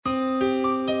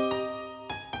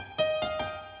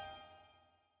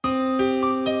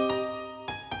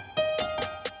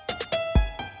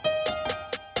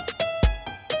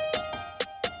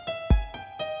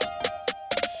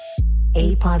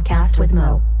podcast with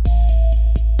Mo.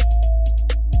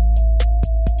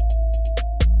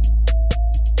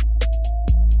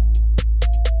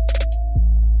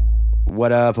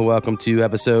 What up, and welcome to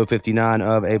episode 59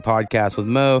 of A Podcast with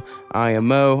Mo. I am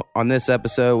Mo. On this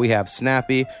episode, we have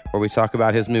Snappy, where we talk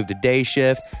about his move to day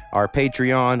shift, our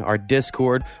Patreon, our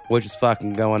Discord, which is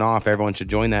fucking going off. Everyone should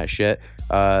join that shit.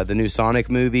 The new Sonic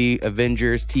movie,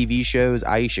 Avengers, TV shows,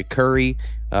 Aisha Curry,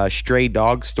 Stray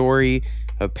Dog Story,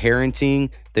 parenting,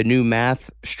 the new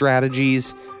math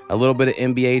strategies, a little bit of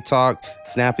NBA talk,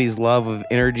 Snappy's love of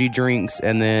energy drinks,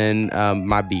 and then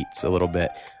my beats a little bit.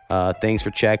 Thanks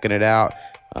for checking it out.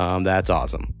 That's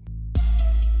awesome.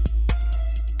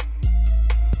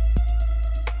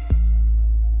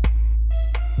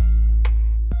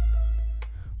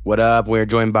 What up? We're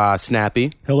joined by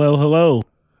Snappy. Hello, hello.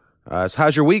 So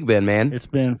how's your week been, man? It's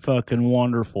been fucking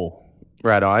wonderful.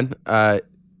 Right on.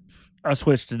 I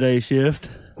switched to day shift.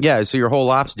 Yeah, so your whole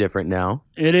life's different now.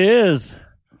 It is.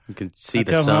 You can see I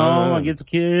the come sun. home, I get the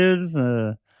kids,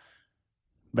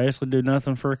 basically do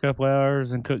nothing for a couple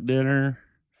hours and cook dinner,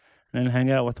 and then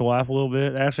hang out with the wife a little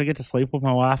bit. Actually get to sleep with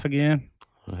my wife again.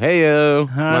 Hey-o.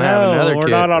 I have know, another we're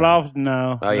kid. not on off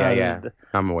now. Oh, yeah.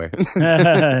 I'm aware.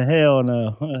 Hell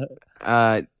no.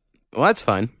 Well, that's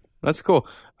fun. That's cool.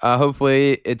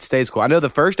 Hopefully it stays cool. I know the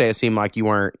first day it seemed like you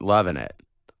weren't loving it.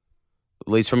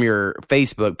 At least from your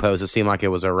Facebook post, it seemed like it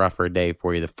was a rougher day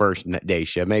for you, the first day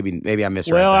shift. Maybe I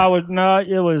misread Well,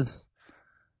 that.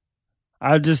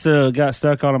 I just got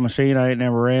stuck on a machine I ain't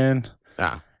never ran.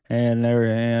 Ah. And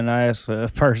I asked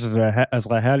a person, I was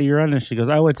like, how do you run this? She goes,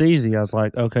 oh, it's easy. I was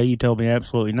like, okay, you told me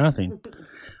absolutely nothing.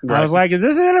 Right. I was like, is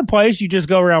this in a place you just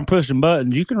go around pushing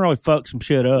buttons? You can really fuck some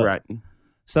shit up. Right.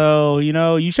 So,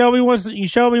 you show me once,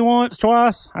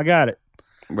 twice, I got it.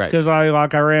 Right. Because I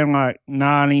ran like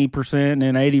 90% and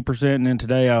then 80%, and then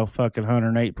today I fucking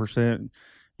 108%,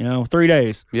 3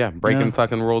 days. Yeah, breaking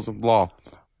fucking rules of law.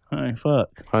 Hey, fuck.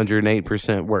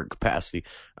 108% work capacity.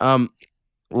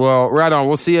 Well, right on.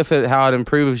 We'll see how it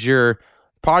improves your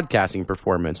podcasting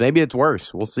performance. Maybe it's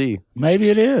worse. We'll see. Maybe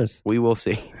it is. We will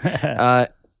see. I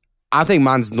think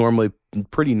mine's normally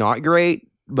pretty not great,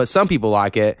 but some people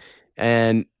like it.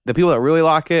 And the people that really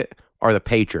like it are the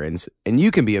patrons. And you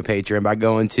can be a patron by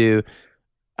going to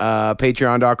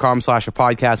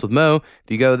patreon.com/a-podcast-with-mo.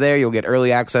 If you go there, you'll get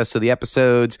early access to the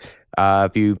episodes.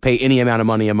 If you pay any amount of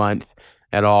money a month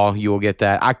at all, you will get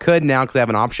that. I could now because I have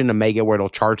an option to make it where it'll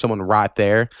charge someone right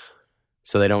there,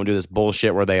 so they don't do this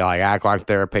bullshit where they like act like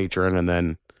they're a patron and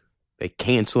then they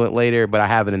cancel it later. But I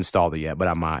haven't installed it yet, but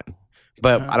I might.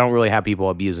 But I don't really have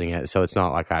people abusing it, so it's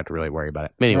not like I have to really worry about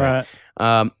it. Anyway,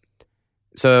 Right.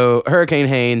 So Hurricane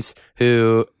Haynes,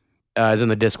 who is in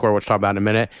the Discord, which we'll talk about in a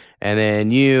minute, and then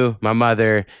you, my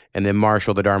mother, and then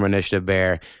Marshall, the Dharma Initiative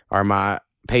Bear, are my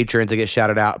patrons that get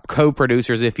shouted out,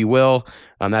 co-producers, if you will.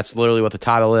 That's literally what the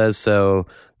title is. So,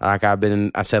 like I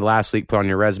said last week, put on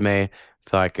your resume. I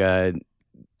feel like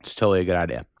it's totally a good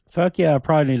idea. Fuck yeah, I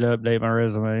probably need to update my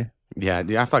resume. Yeah,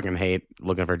 dude, I fucking hate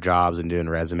looking for jobs and doing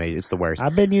resumes. It's the worst.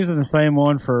 I've been using the same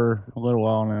one for a little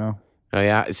while now. Oh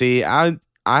yeah, see, I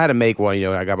had to make one.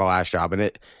 I got my last job, and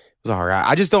it was all right.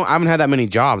 I haven't had that many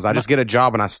jobs. I just get a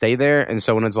job and I stay there. And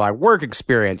so when it's like work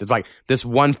experience, it's like this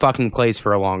one fucking place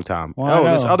for a long time. Well,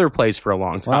 this other place for a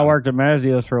long time. Well, I worked at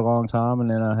Mazio's for a long time, and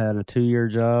then I had a 2-year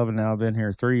job, and now I've been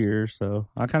here 3 years. So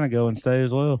I kind of go and stay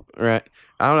as well. Right.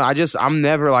 I don't know. I'm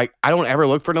never like, I don't ever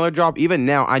look for another job. Even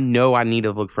now, I know I need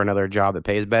to look for another job that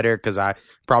pays better because I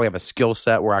probably have a skill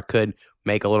set where I could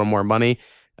make a little more money.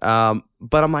 But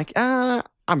I'm like,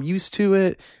 I'm used to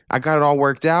it. I got it all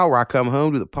worked out where I come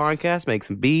home, do the podcast, make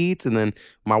some beats, and then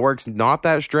my work's not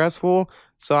that stressful.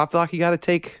 So I feel like you got to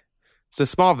take the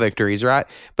small victories, right?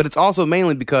 But it's also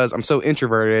mainly because I'm so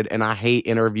introverted and I hate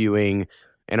interviewing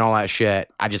and all that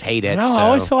shit. I just hate it. I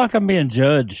always feel like I'm being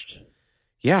judged.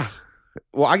 Yeah.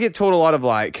 Well, I get told a lot of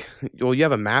like, well, you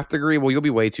have a math degree. Well, you'll be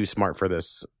way too smart for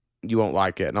this. You won't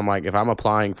like it. And I'm like, if I'm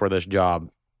applying for this job,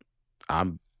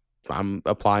 I'm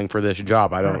applying for this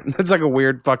job. I don't. It's like a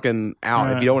weird fucking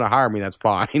out. If you don't want to hire me, that's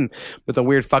fine. But it's a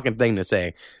weird fucking thing to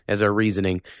say as a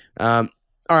reasoning. All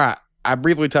right. I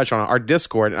briefly touched on it. Our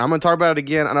Discord, and I'm going to talk about it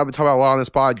again. I know I've been talking about it a lot on this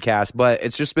podcast, but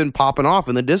it's just been popping off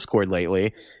in the Discord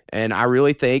lately. And I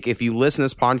really think if you listen to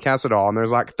this podcast at all, and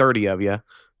there's like 30 of you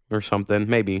or something,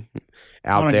 maybe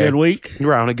out there. On a good week.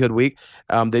 Right, on a good week.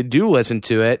 They do listen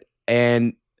to it.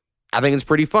 And I think it's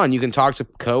pretty fun. You can talk to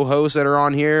co-hosts that are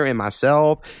on here and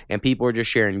myself, and people are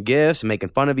just sharing gifts and making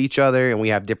fun of each other. And we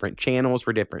have different channels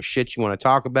for different shit you want to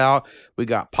talk about. We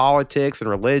got politics and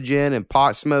religion and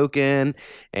pot smoking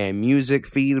and music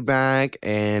feedback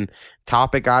and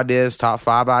topic ideas, top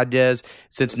 5 ideas.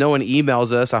 Since no one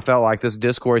emails us, I felt like this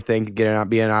Discord thing could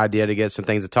be an idea to get some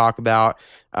things to talk about.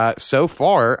 So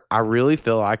far, I really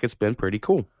feel like it's been pretty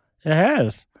cool. It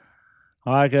has.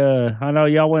 Like, I know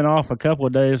y'all went off a couple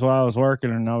of days while I was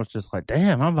working, and I was just like,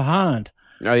 damn, I'm behind.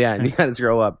 Oh, yeah. You got to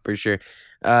scroll up for sure.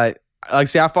 I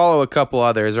follow a couple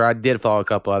others, or I did follow a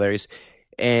couple others.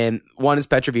 And one is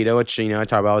Petrovito, which, I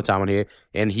talk about all the time on here.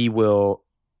 And he will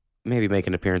maybe make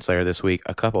an appearance later this week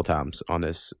a couple times on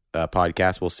this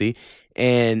podcast. We'll see.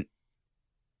 And,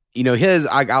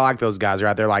 I like those guys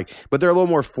right there. Like, but they're a little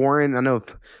more foreign. I know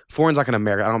foreign's like in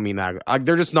America. I don't mean that. Like,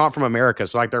 they're just not from America.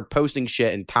 So, like, they're posting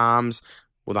shit in times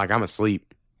when, like, I'm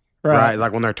asleep. Right.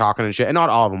 Like, when they're talking and shit. And not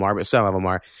all of them are, but some of them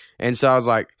are. And so I was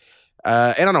like,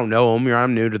 and I don't know them.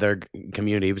 I'm new to their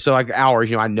community. So, like,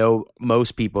 ours, I know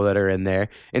most people that are in there.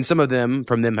 And some of them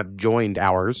from them have joined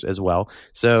ours as well.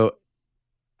 So,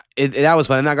 that was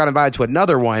fun. And I got invited to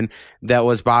another one that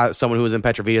was by someone who was in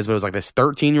Petrovita's, but it was like this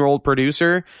 13-year-old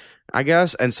producer, I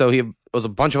guess. And so he was a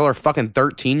bunch of other fucking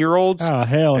 13-year-olds. Oh,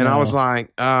 hell And no. I was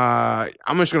like,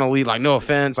 I'm just going to lead, like, no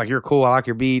offense. Like, you're cool. I like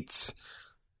your beats.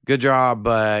 Good job.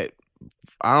 But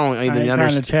I don't even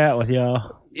understand. Trying to chat with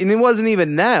y'all. And it wasn't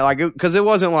even that. Like, because it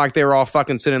wasn't like they were all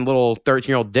fucking sending little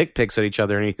 13-year-old dick pics at each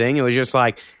other or anything. It was just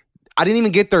like, I didn't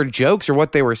even get their jokes or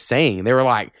what they were saying. They were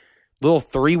like, little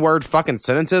 3-word fucking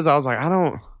sentences. I was like,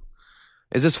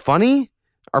 is this funny?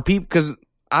 Are people, because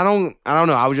I don't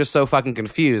know. I was just so fucking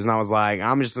confused. And I was like,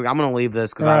 I'm going to leave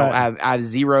this because I have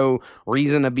zero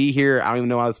reason to be here. I don't even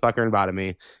know why this fucker invited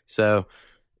me. So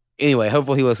anyway,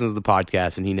 hopefully he listens to the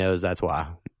podcast and he knows that's why.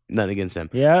 Nothing against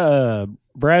him. Yeah.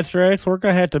 Brad Strex, we're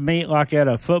going to have to meet like at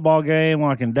a football game,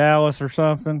 like in Dallas or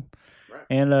something. Right.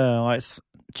 And like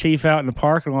chief out in the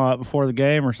parking lot before the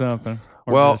game or something.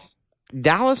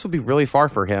 Dallas would be really far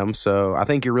for him, so I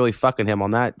think you're really fucking him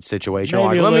on that situation.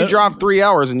 Maybe like, let me drive 3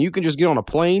 hours and you can just get on a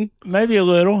plane. Maybe a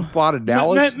little. Fly to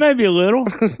Dallas. Maybe a little.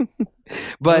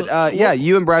 But yeah,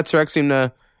 you and Brad Strex seem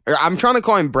to. I'm trying to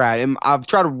call him Brad, and I've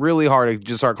tried really hard to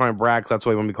just start calling him Brad because that's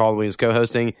what he wanted to be called when he was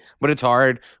co-hosting. But it's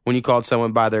hard when you called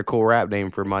someone by their cool rap name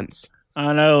for months.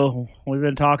 I know. We've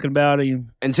been talking about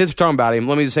him. And since we're talking about him,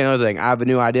 let me just say another thing. I have a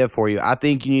new idea for you. I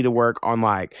think you need to work on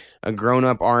like a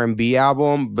grown-up R&B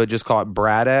album, but just call it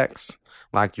Brad X.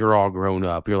 Like you're all grown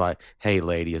up. You're like, hey,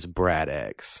 lady, it's Brad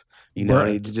X. And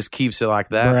it just keeps it like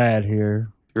that. Brad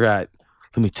here. Right.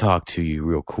 Let me talk to you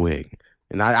real quick.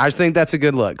 And I think that's a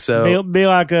good look. So be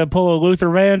like pull a Luther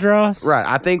Vandross. Right.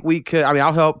 I think we could. I mean,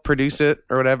 I'll help produce it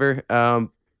or whatever.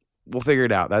 We'll figure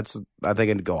it out. That's, I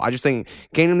think, a goal. I just think,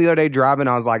 came in the other day driving,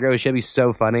 I was like, oh, it should be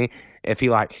so funny if he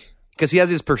because he has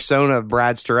this persona of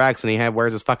Brad Strex and he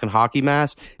wears his fucking hockey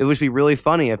mask. It would be really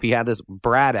funny if he had this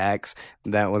Brad X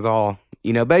that was all,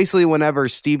 basically whenever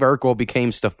Steve Urkel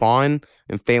became Stefan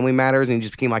in Family Matters and he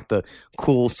just became like the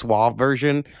cool, suave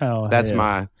version. Oh, that's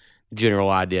my general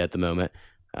idea at the moment.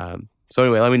 So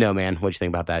anyway, let me know, man, what you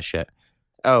think about that shit.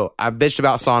 Oh, I bitched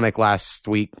about Sonic last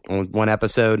week on one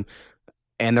episode.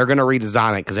 And they're going to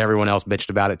redesign it because everyone else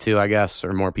bitched about it too, I guess.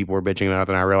 Or more people were bitching about it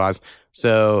than I realized.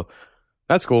 So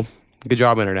that's cool. Good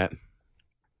job, internet.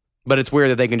 But it's weird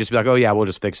that they can just be like, oh, yeah, we'll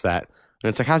just fix that. And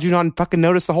it's like, how'd you not fucking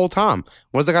notice the whole time?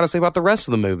 What does that got to say about the rest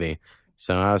of the movie?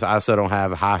 So I still don't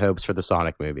have high hopes for the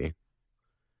Sonic movie.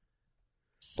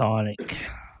 Sonic.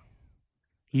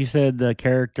 You said the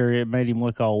character, it made him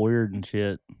look all weird and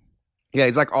shit. Yeah,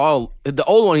 he's like the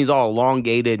old one, he's all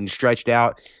elongated and stretched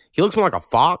out. He looks more like a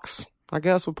fox. I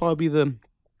guess would probably be and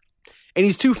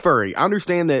he's too furry. I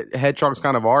understand that hedgehogs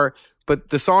kind of are, but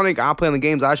the Sonic I play in the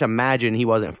games, I just imagine he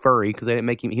wasn't furry because they didn't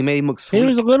make him. He made him look sleek. He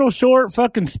was a little short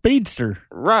fucking speedster,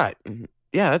 right?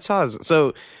 Yeah, that's how.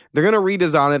 So they're gonna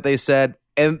redesign it. They said,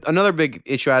 and another big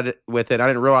issue I had with it, I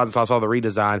didn't realize until I saw the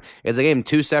redesign, is they gave him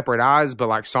 2 separate eyes, but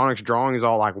like Sonic's drawing is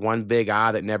all like one big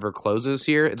eye that never closes.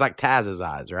 Here, it's like Taz's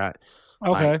eyes, right?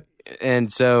 Okay,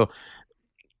 and so.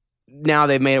 Now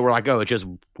they've made it where like, oh, it's just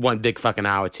one big fucking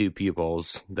eye with 2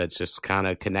 pupils that's just kind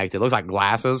of connected. It looks like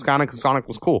glasses kind of because Sonic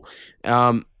was cool.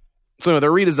 So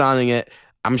they're redesigning it.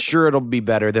 I'm sure it'll be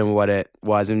better than what it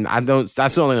was. And I still don't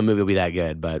think the movie will be that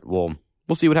good, but we'll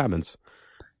see what happens.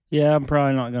 Yeah, I'm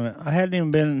probably not going to. I hadn't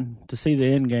even been to see the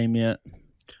end game yet.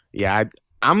 Yeah,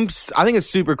 I think it's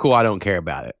super cool. I don't care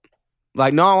about it.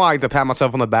 Like, not like to pat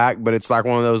myself on the back, but it's like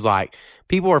one of those like,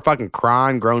 people are fucking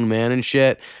crying, grown men and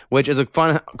shit, which is a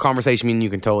fun conversation you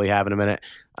can totally have in a minute.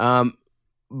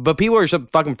 but people are so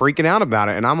fucking freaking out about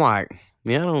it, and I'm like,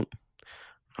 yeah,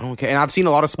 I don't care. And I've seen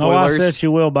a lot of spoilers. I said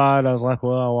you will buy it. I was like,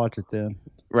 well, I'll watch it then.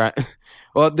 Right.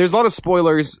 Well, there's a lot of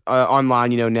spoilers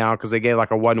online, now, because they gave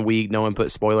like a 1 week, no one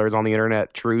put spoilers on the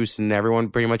internet truce, and everyone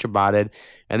pretty much abided.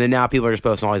 And then now people are just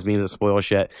posting all these memes that spoil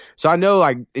shit. So I know,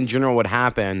 like, in general what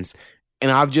happens, and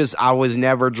I was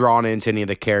never drawn into any of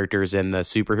the characters in the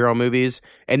superhero movies,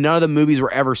 and none of the movies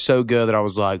were ever so good that I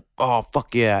was like, oh,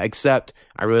 fuck yeah, except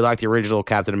I really like the original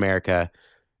Captain America,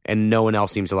 and no one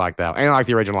else seems to like that. And I like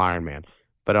the original Iron Man.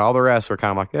 But all the rest were kind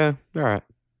of like, all right.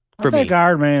 I think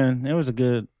Iron Man, it was a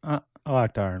good... I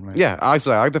liked Iron Man. Yeah, I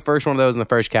like the first one of those and the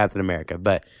first Captain America.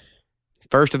 But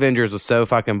first Avengers was so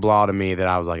fucking blah to me that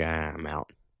I was like, I'm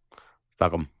out.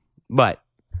 Fuck them. But...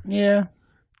 yeah.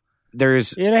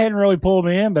 It hadn't really pulled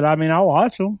me in, but I mean, I'll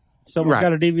watch them. Someone's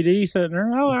got a DVD sitting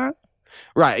there. Oh, all right.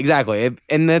 Right, exactly.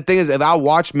 And the thing is, if I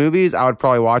watch movies, I would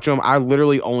probably watch them. I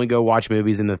literally only go watch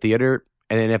movies in the theater.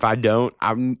 And then if I don't,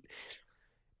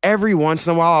 every once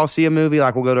in a while, I'll see a movie,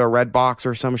 like we'll go to a Redbox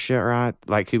or some shit, right?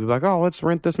 Like, people be like, oh, let's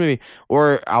rent this movie.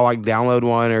 Or I'll like download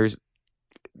one, or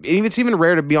it's even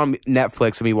rare to be on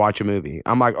Netflix and me watch a movie.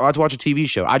 I'm like, oh, let's watch a TV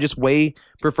show. I just way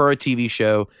prefer a TV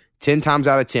show. 10 times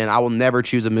out of 10, I will never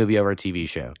choose a movie over a TV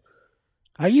show.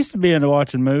 I used to be into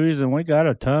watching movies, and we got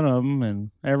a ton of them, and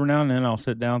every now and then I'll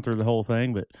sit down through the whole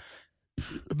thing, but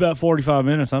about 45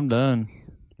 minutes, I'm done.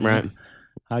 Right.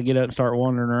 I get up and start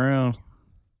wandering around.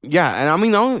 Yeah, and I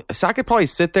mean, so I could probably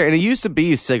sit there, and it used to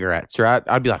be cigarettes, right?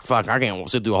 I'd be like, fuck, I can't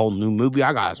sit through a whole new movie.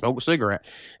 I gotta smoke a cigarette.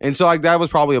 And so, like, that was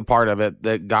probably a part of it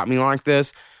that got me like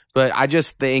this. But I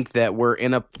just think that we're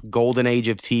in a golden age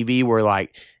of TV where,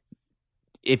 like,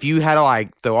 if you had to,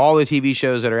 like, throw all the TV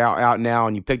shows that are out now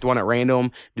and you picked one at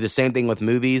random, do the same thing with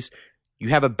movies, you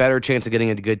have a better chance of getting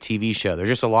a good TV show. There's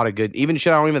just a lot of good, even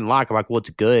shit I don't even like. I'm like, well,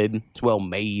 it's good. It's well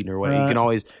made or whatever. You can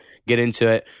always get into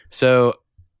it. So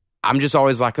I'm just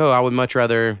always like, oh, I would much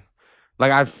rather,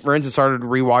 like, I, for instance, started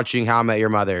rewatching How I Met Your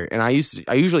Mother, and I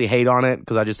usually hate on it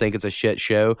because I just think it's a shit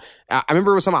show. I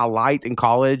remember it was something I liked in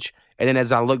college, and then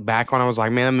as I look back on it, I was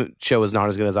like, man, the show is not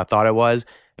as good as I thought it was.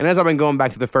 And as I've been going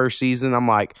back to the first season, I'm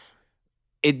like,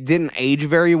 it didn't age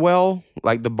very well.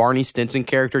 Like, the Barney Stinson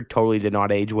character totally did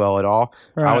not age well at all,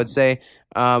 I would say.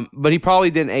 But he probably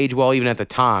didn't age well even at the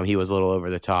time. He was a little over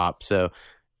the top. So,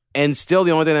 and still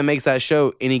the only thing that makes that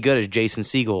show any good is Jason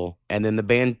Segel and then the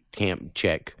Bandcamp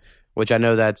chick, which I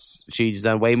know she's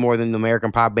done way more than the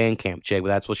American Pie Bandcamp chick, but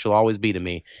that's what she'll always be to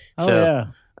me. Oh, so,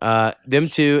 yeah. Them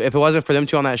two, if it wasn't for them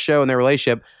two on that show and their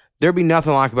relationship, there'd be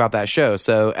nothing like about that show.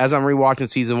 So as I'm rewatching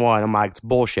season 1, I'm like, it's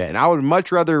bullshit. And I would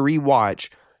much rather rewatch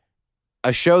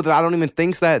a show that I don't even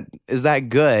think is that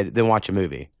good than watch a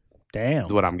movie. Damn.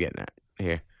 Is what I'm getting at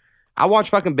here. I watch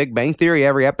fucking Big Bang Theory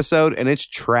every episode, and it's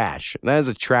trash. That is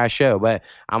a trash show. But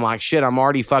I'm like, shit, I'm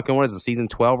already fucking, what is it, season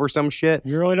 12 or some shit?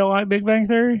 You really don't like Big Bang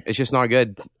Theory? It's just not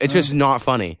good. It's just not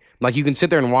funny. Like, you can sit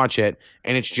there and watch it,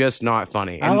 and it's just not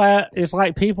funny. And it's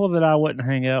like people that I wouldn't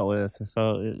hang out with,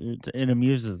 so it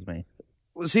amuses me.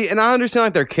 See, and I understand,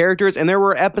 like, their characters, and there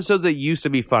were episodes that used to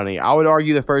be funny. I would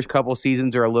argue the first couple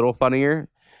seasons are a little funnier.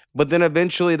 But then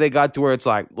eventually they got to where it's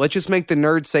like, let's just make the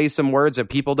nerd say some words that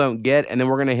people don't get, and then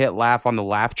we're going to hit laugh on the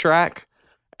laugh track.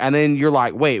 And then you're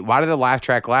like, wait, why did the laugh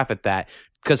track laugh at that?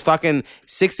 Because fucking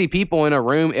 60 people in a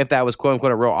room, if that was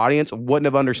quote-unquote a real audience, wouldn't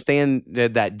have understood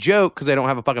that joke because they don't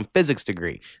have a fucking physics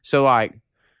degree. So, like,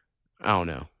 I don't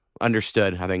know.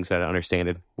 Understood. I think said understand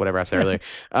it. Whatever I said earlier.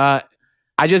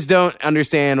 I just don't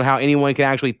understand how anyone can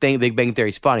actually think Big Bang Theory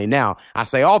is funny. Now, I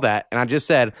say all that, and I just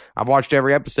said I've watched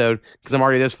every episode because I'm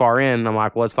already this far in. And I'm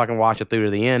like, well, let's fucking watch it through to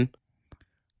the end.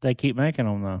 They keep making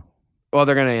them, though. Well,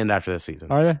 they're going to end after this season.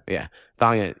 Are they? Yeah.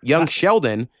 Finally, Young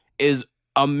Sheldon is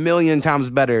a million times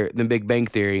better than Big Bang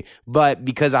Theory. But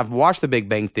because I've watched the Big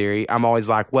Bang Theory, I'm always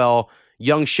like, well,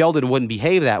 young Sheldon wouldn't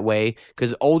behave that way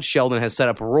because old Sheldon has set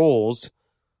up rules.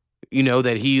 You know,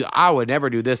 that I would never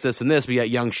do this, and this, but yet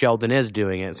young Sheldon is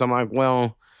doing it. So I'm like,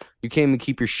 well, you can't even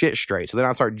keep your shit straight. So then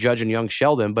I start judging young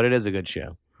Sheldon, but it is a good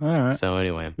show. All right. So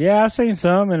anyway. Yeah, I've seen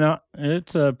some, and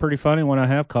it's pretty funny when I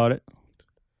have caught it.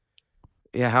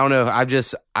 Yeah, I don't know.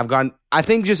 I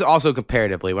think just also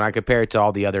comparatively, when I compare it to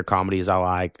all the other comedies I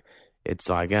like, it's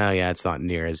like, oh yeah, it's not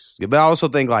near as good. But I also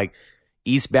think like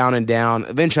Eastbound and Down.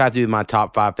 Eventually, I have to do my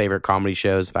top 5 favorite comedy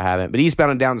shows if I haven't. But Eastbound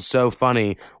and Down is so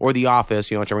funny, or The Office,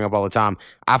 which I bring up all the time.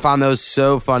 I find those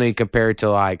so funny compared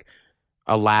to like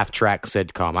a laugh track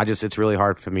sitcom. It's really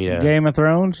hard for me to. Game of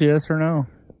Thrones, yes or no?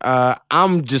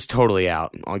 I'm just totally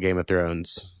out on Game of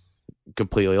Thrones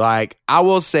completely. Like, I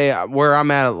will say where I'm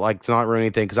at, like, to not ruin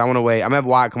anything, because I want to wait. I'm gonna have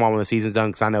Wyatt come on when the season's done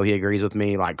because I know he agrees with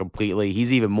me like completely.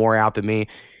 He's even more out than me.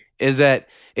 is that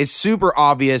it's super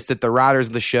obvious that the writers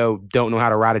of the show don't know how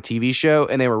to write a TV show,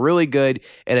 and they were really good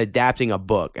at adapting a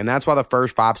book. And that's why the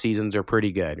first 5 seasons are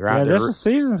pretty good, right? Yeah, this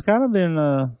season's kind of been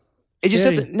it just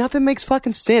doesn't, nothing makes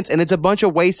fucking sense, and it's a bunch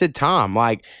of wasted time.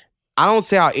 Like, I don't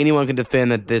see how anyone can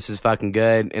defend that this is fucking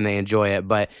good and they enjoy it,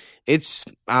 but it's,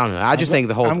 I don't know. I just think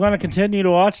the whole... I'm going to continue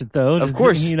to watch it, though. Of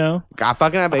course. You know. I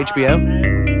fucking have HBO.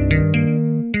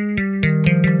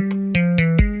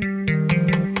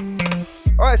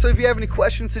 All right, so if you have any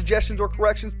questions, suggestions, or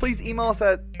corrections, please email us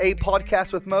at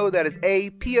apodcastwithmo. That is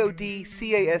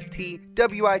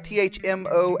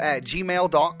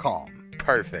apodcastwithmo@gmail.com.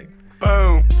 Perfect.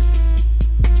 Boom.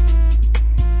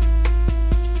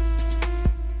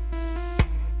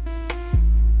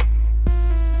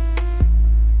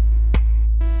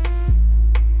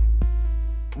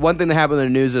 One thing that happened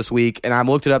in the news this week, and I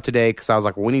looked it up today because I was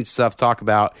like, well, we need stuff to talk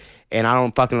about, and I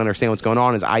don't fucking understand what's going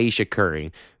on, is Ayesha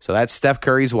Curry. So that's Steph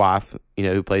Curry's wife, you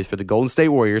know, who plays for the Golden State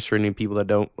Warriors, for any people that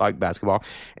don't like basketball.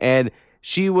 And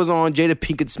she was on, Jada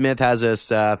Pinkett Smith has this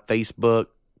Facebook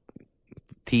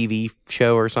TV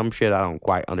show or some shit. I don't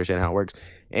quite understand how it works.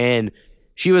 And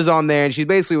she was on there, and she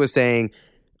basically was saying,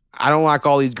 I don't like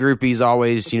all these groupies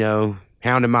always, you know,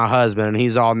 hounding my husband, and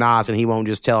he's all nice, and he won't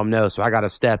just tell them no, so I got to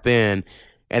step in.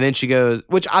 And then she goes,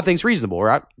 which I think is reasonable,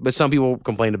 right? But some people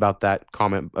complained about that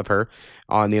comment of her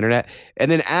on the internet. And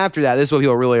then after that, this is what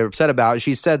people are really upset about.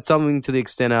 She said something to the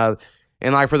extent of,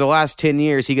 and like for the last 10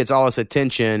 years, he gets all this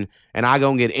attention, and I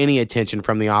don't get any attention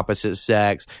from the opposite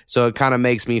sex. So it kind of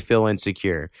makes me feel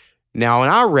insecure. Now, when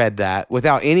I read that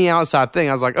without any outside thing,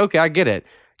 I was like, okay, I get it.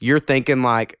 You're thinking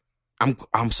like,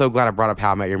 I'm so glad I brought up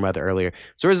How I Met Your Mother earlier.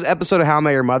 So there's an episode of How I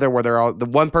Met Your Mother where they're all, the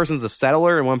one person's the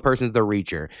settler and one person's the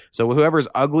reacher. So whoever's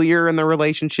uglier in the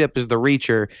relationship is the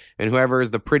reacher, and whoever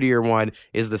is the prettier one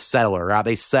is the settler, right?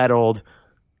 They settled.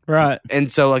 Right.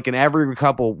 And so like in every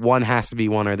couple, one has to be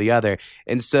one or the other.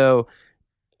 And so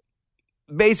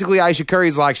basically Ayesha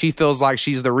Curry's like, she feels like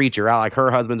she's the reacher, right? Like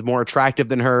her husband's more attractive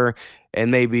than her, and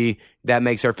maybe that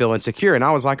makes her feel insecure. And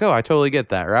I was like, oh, I totally get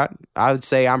that, right? I would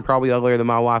say I'm probably uglier than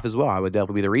my wife as well. I would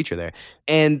definitely be the reacher there.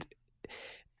 And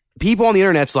people on the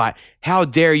internet's like, how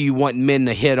dare you want men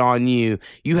to hit on you?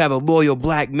 You have a loyal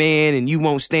black man and you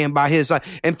won't stand by his side.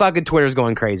 And fucking Twitter's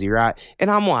going crazy, right?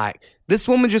 And I'm like, this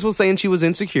woman just was saying she was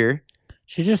insecure.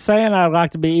 She's just saying I'd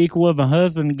like to be equal with my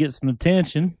husband and get some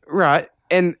attention. Right.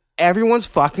 And everyone's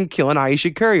fucking killing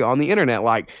Ayesha Curry on the internet.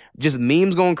 Like, just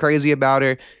memes going crazy about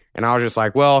her. And I was just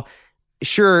like, well,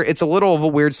 sure, it's a little of a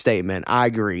weird statement. I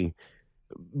agree.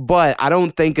 But I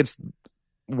don't think it's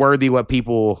worthy what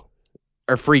people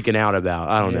are freaking out about.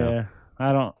 I don't know.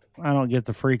 I don't get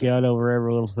the freak out over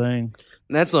every little thing.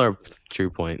 And that's a true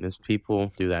point, is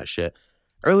people do that shit.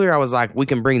 Earlier, I was like, we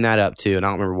can bring that up too, and I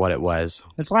don't remember what it was.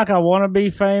 It's like I want to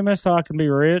be famous so I can be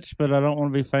rich, but I don't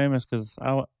want to be famous because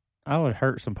I would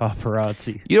hurt some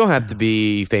paparazzi. You don't have to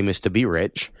be famous to be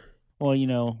rich. Well, you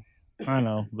know, I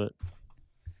know, but...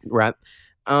 Right.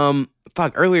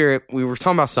 Earlier, we were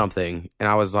talking about something, and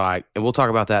I was like, and we'll talk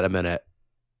about that in a minute,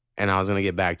 and I was going to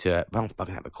get back to it, but I don't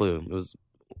fucking have a clue. It was...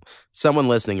 Someone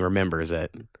listening remembers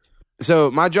it.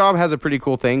 So my job has a pretty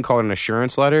cool thing called an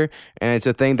assurance letter, and it's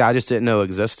a thing that I just didn't know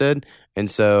existed, and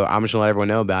so I'm just going to let everyone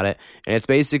know about it. And it's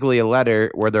basically a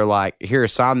letter where they're like, here,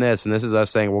 sign this, and this is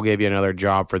us saying we'll give you another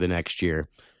job for the next year.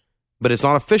 But it's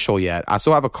not official yet. I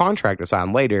still have a contract to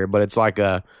sign later, but it's like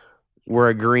we're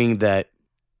agreeing that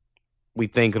we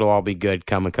think it'll all be good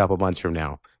come a couple months from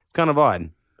now. It's kind of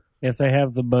odd. If they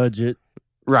have the budget.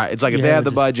 Right. It's like if they have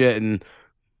the budget, and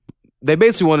they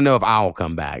basically want to know if I'll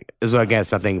come back. Is I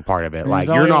guess I think part of it. Like,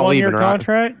 you're not leaving, right?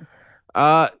 Contract?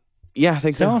 Yeah, I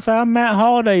think so. Don't say I'm Matt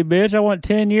Holiday, bitch. I want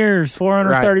 10 years,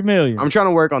 $430 million. I'm trying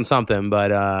to work on something,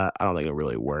 but I don't think it'll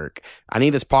really work. I need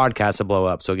this podcast to blow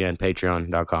up. So again,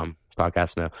 patreon.com,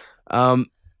 podcast now.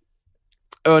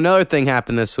 Another thing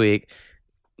happened this week.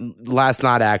 Last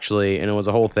night, actually, and it was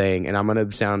a whole thing, and I'm going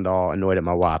to sound all annoyed at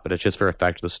my wife, but it's just for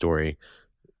effect of the story,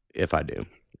 if I do.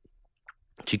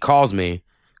 She calls me,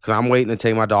 because I'm waiting to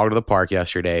take my dog to the park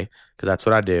yesterday, because that's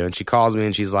what I do, and she calls me,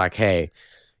 and she's like, hey,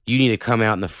 you need to come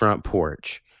out in the front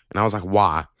porch. And I was like,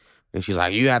 why? And she's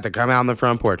like, you have to come out in the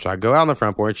front porch. So I go out in the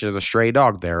front porch, there's a stray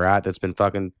dog there, right, that's been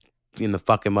fucking in the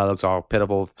fucking mud, looks all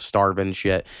pitiful, starving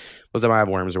shit, was it might have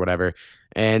worms or whatever.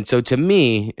 And so to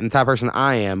me, and the type of person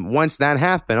I am, once that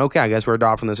happened, okay, I guess we're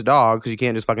adopting this dog, because you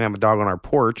can't just fucking have a dog on our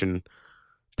porch and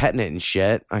petting it and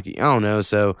shit. Like, I don't know.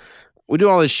 So we do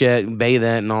all this shit, bathe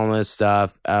it and all this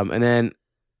stuff. And then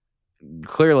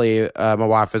clearly my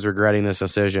wife is regretting this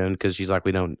decision, because she's like,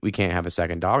 we can't have a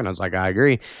second dog. And I was like, I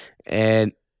agree.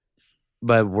 And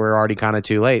but we're already kind of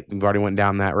too late. We've already went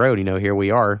down that road. Here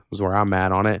we are, is where I'm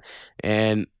at on it.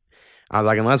 And I was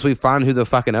like, unless we find who the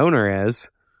fucking owner is,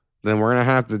 then we're going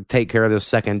to have to take care of this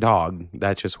second dog.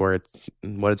 That's just what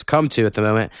it's come to at the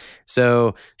moment.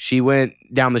 So she went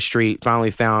down the street,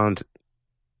 finally found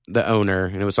the owner,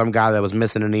 and it was some guy that was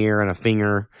missing an ear and a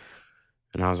finger.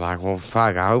 And I was like, well,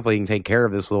 fuck, hopefully he can take care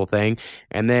of this little thing.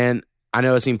 And then I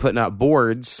noticed him putting up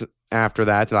boards after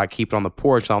that to keep it on the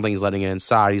porch. I don't think he's letting it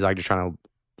inside. He's just trying to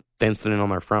fence it in on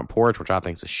their front porch, which I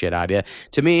think is a shit idea.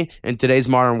 To me, in today's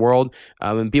modern world,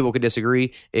 and people could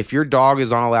disagree, if your dog is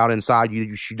not allowed inside,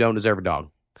 you don't deserve a dog.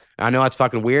 I know that's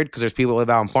fucking weird because there's people that live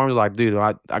out on farms dude,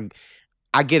 I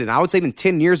get it. And I would say even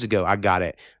 10 years ago, I got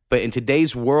it. But in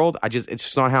today's world, it's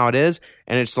just not how it is.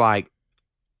 And it's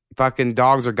fucking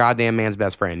dogs are goddamn man's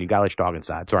best friend. You gotta let your dog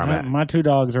inside. That's where I'm at. My 2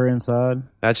 dogs are inside.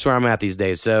 That's where I'm at these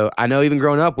days. So I know even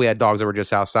growing up, we had dogs that were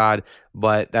just outside,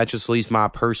 but that's just at least my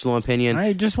personal opinion.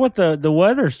 Hey, just what the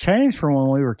weather's changed from when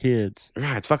we were kids.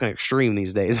 Right, it's fucking extreme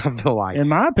these days, I feel like. In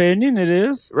my opinion, it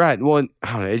is. Right. Well,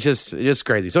 I don't know. It's just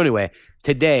crazy. So anyway,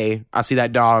 today I see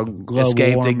that dog Global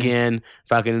escaped warming. again,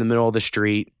 fucking in the middle of the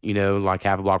street,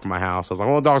 half a block from my house. I was like,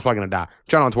 well, the dog's probably gonna die.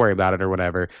 Try not to worry about it or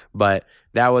whatever. But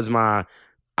that was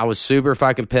I was super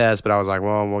fucking pissed, but I was like,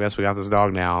 well, I guess we got this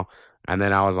dog now. And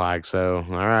then I was like, so,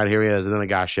 all right, here he is. And then the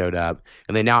guy showed up.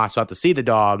 And then now I still have to see the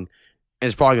dog. And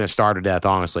it's probably going to starve to death,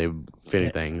 honestly, if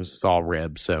anything. It's all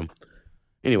ribs. So,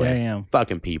 anyway, Damn.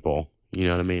 Fucking people. You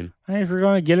know what I mean? Hey, if you're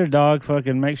going to get a dog,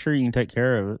 fucking make sure you can take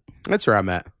care of it. That's where I'm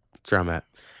at.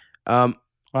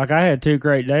 Like, I had 2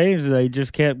 great days. They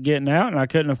just kept getting out, and I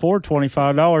couldn't afford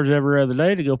 $25 every other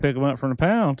day to go pick them up from the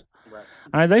pound.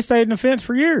 They stayed in the fence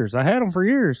for years. I had them for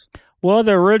years. Well,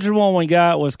 the original one we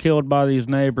got was killed by these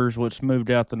neighbors, which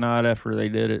moved out the night after they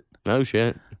did it. Oh,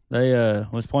 shit. They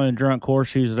was playing drunk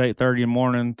horseshoes at 8:30 in the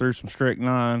morning, threw some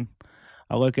strychnine.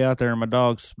 I look out there, and my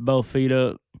dog's both feet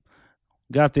up.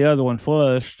 Got the other one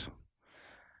flushed.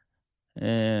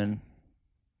 And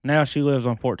now she lives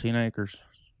on 14 acres.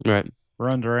 Right.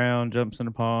 Runs around, jumps in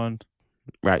the pond.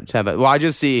 Right. Well, I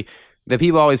just see... The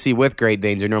people I always see with Great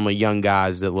Danes are normally young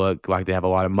guys that look like they have a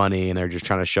lot of money and they're just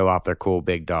trying to show off their cool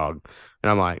big dog.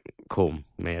 And I'm like, cool,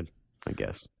 man, I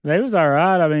guess. They was all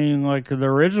right. I mean, like the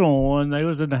original one, they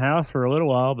was in the house for a little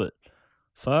while, but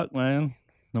fuck, man.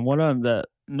 The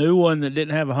new one that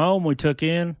didn't have a home we took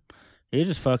in, he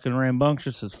just fucking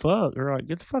rambunctious as fuck. They're like,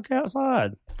 get the fuck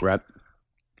outside. Right.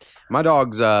 My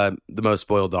dog's the most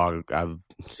spoiled dog I've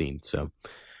seen. So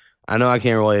I know I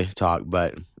can't really talk,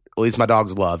 but at least my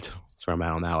dog's loved. That's where I'm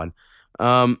at on that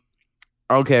one.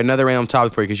 Okay, another random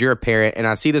topic for you because you're a parent, and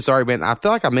I see this argument. I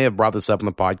feel like I may have brought this up on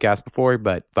the podcast before,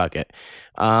 but fuck it.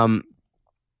 I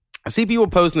see people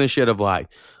posting this shit of I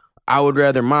would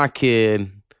rather my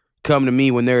kid come to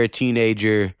me when they're a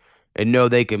teenager and know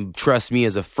they can trust me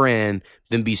as a friend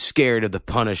than be scared of the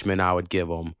punishment I would give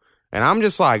them. And I'm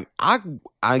just like, I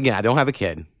don't have a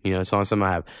kid. It's not something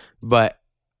I have. But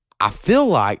I feel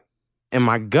like in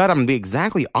my gut, I'm going to be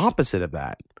exactly opposite of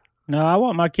that. No, I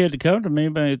want my kid to come to me,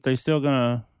 but they still going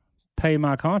to pay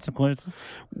my consequences.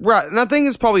 Right. And I think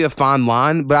it's probably a fine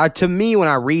line. But to me, when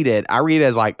I read it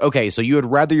as okay, so you would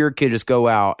rather your kid just go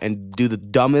out and do the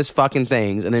dumbest fucking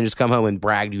things and then just come home and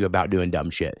brag to you about doing dumb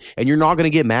shit. And you're not going to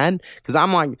get mad? Because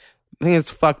I'm like, I think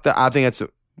it's fucked up. I think it's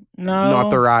not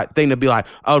the right thing to be like,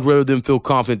 I would rather them feel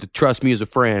confident to trust me as a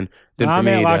friend than for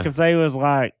me to... if they was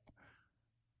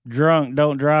drunk,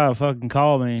 don't drive, fucking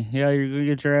call me. Yeah, you're going to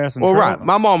get your ass in trouble. Well, right.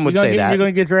 My mom would say that. You're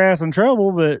going to get your ass in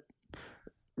trouble, but...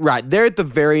 Right. They're at the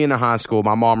very end of high school.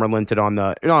 My mom relented on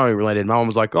not only relented, my mom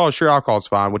was like, oh, sure, alcohol's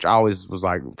fine, which I always was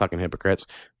like, fucking hypocrites,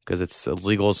 because it's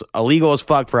illegal as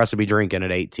fuck for us to be drinking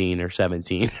at 18 or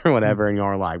 17 or whatever, and y'all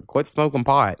are like, quit smoking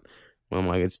pot. And I'm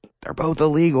like, they're both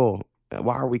illegal.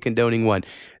 Why are we condoning one?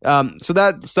 So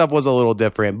that stuff was a little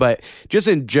different, but just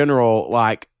in general,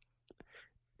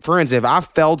 for instance, if I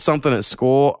failed something at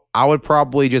school, I would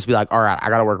probably just be like, all right, I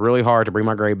got to work really hard to bring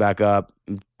my grade back up.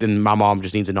 Then my mom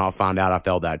just needs to not find out I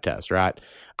failed that test, right?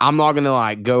 I'm not going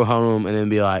to go home and then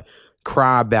be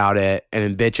cry about it and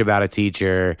then bitch about a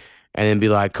teacher and then be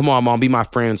like, come on, mom, be my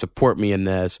friend and support me in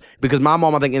this. Because my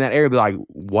mom, I think in that area would be like,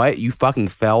 what? You fucking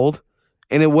failed?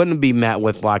 And it wouldn't be met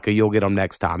with you'll get them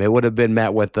next time. It would have been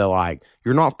met with the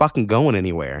you're not fucking going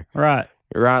anywhere. Right.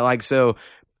 Right? So...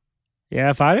 Yeah,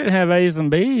 if I didn't have A's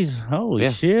and B's, holy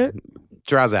shit.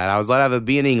 Tries that. I was let have a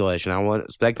B in English, and I would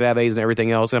expect to have A's and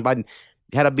everything else. And if I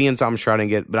had a B in something, trying to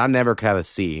get, but I never could have a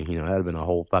C. That would have been a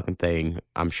whole fucking thing,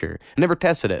 I'm sure. I never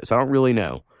tested it, so I don't really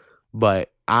know.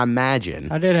 But I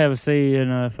imagine. I did have a C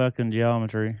in fucking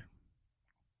geometry.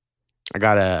 I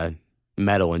got a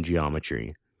medal in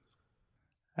geometry.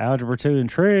 Algebra 2 and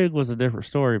trig was a different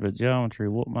story, but geometry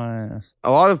whooped my ass. A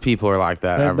lot of people are like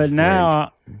that. But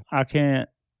now I can't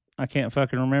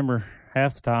fucking remember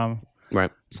half the time. Right.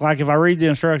 It's like if I read the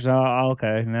instructions,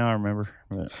 okay, now I remember.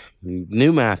 But,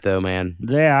 new math, though, man.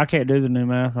 yeah, I can't do the new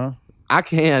math, huh? I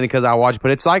can because I watch,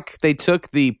 but it's like they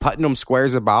took the Putnam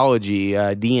Squares of Biology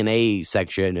DNA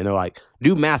section, and they're like,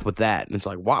 do math with that. And it's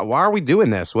like, why are we doing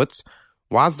this?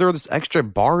 Why is there this extra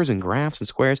bars and graphs and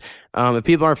squares? If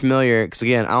people aren't familiar, because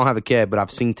again, I don't have a kid, but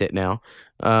I've seen it now.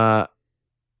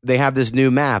 They have this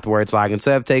new math where it's like,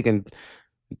 instead of taking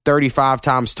 35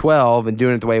 times 12 and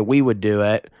doing it the way we would do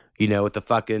it, with the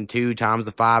fucking 2 times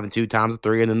the 5 and 2 times the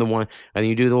 3 and then the 1, and then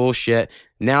you do the little shit.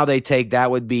 Now they take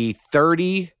that would be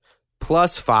 30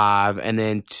 plus 5 and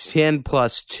then 10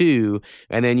 plus 2,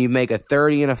 and then you make a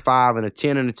 30 and a 5 and a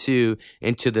 10 and a 2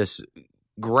 into this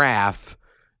graph.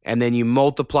 And then you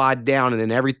multiply down, and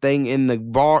then everything in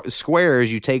the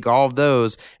squares, you take all of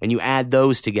those and you add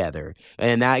those together,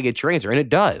 and that gets your answer. And it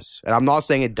does. And I'm not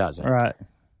saying it doesn't. Right.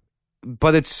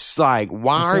 But it's like,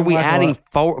 why are we adding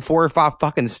four or five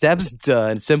fucking steps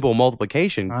to simple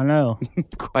multiplication? I know.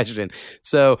 Question.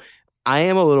 So I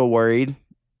am a little worried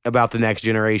about the next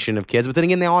generation of kids. But then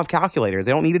again, they all have calculators.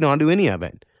 They don't need to know how to do any of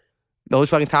it. They'll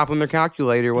just fucking type on their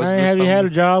calculator. Have you had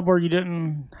a job where you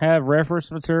didn't have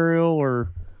reference material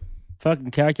or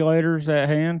fucking calculators at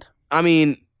hand? I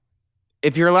mean,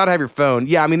 if you're allowed to have your phone,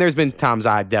 yeah, I mean, there's been times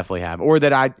I definitely have. Or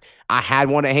that I had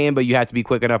one at hand, but you had to be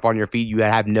quick enough on your feet. You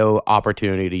have no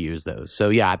opportunity to use those. So,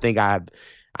 yeah, I think I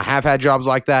have had jobs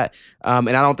like that. And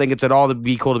I don't think it's at all to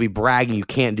be cool to be bragging you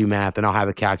can't do math and I'll have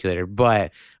a calculator.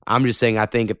 But I'm just saying I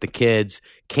think if the kids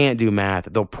can't do math,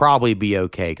 they'll probably be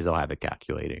okay because they'll have a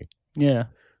calculator. Yeah.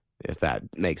 If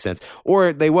that makes sense.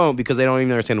 Or they won't because they don't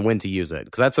even understand when to use it.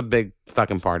 Because that's a big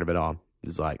fucking part of it all.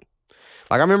 It's like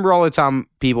I remember all the time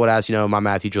people would ask, my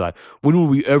math teacher, like, when will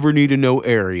we ever need to know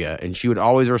area? And she would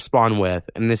always respond with,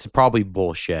 and this is probably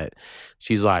bullshit.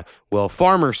 She's like, well,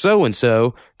 farmer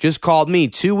so-and-so just called me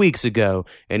 2 weeks ago,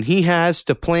 and he has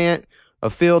to plant a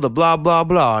field of blah, blah,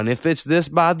 blah. And if it's this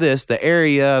by this, the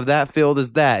area of that field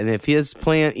is that. And if his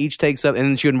plant each takes up, and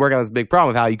then she would work out this big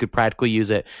problem of how you could practically use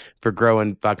it for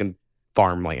growing fucking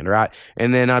farmland, right?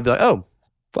 And then I'd be like, oh,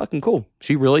 fucking cool.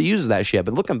 She really uses that shit.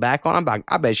 But looking back on it, I'm like,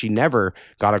 I bet she never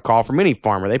got a call from any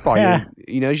farmer. They probably,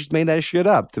 she just made that shit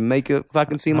up to make it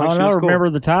fucking seem like she was cool. I remember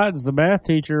the Titans. The math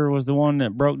teacher was the one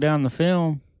that broke down the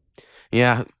film.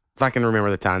 Yeah, if I can remember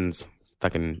the Titans,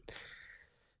 fucking...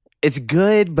 It's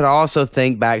good, but I also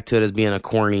think back to it as being a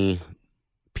corny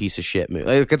piece of shit movie.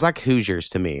 It's like Hoosiers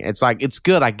to me. It's like, it's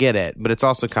good, I get it, but it's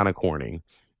also kind of corny.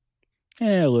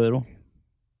 Yeah, a little.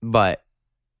 But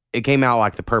it came out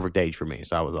like the perfect age for me,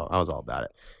 so I was all about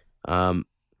it. I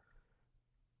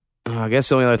guess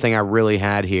the only other thing I really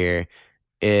had here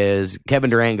is Kevin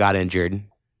Durant got injured.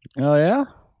 Oh, yeah?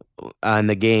 In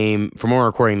the game, from when we're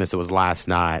recording this, it was last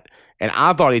night, and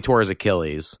I thought he tore his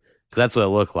Achilles. Because that's what it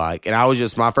looked like. And I was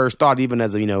just, my first thought, even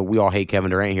as, we all hate Kevin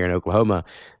Durant here in Oklahoma,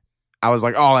 I was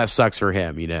like, oh, that sucks for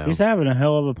him, He's having a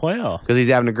hell of a playoff. Because he's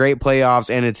having a great playoffs,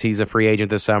 and he's a free agent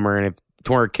this summer, and if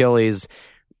torn Achilles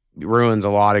ruins a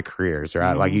lot of careers, right?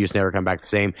 Mm-hmm. Like, you just never come back the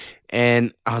same.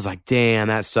 And I was like, damn,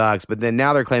 that sucks. But then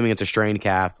now they're claiming it's a strained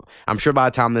calf. I'm sure by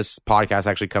the time this podcast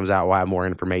actually comes out, we'll have more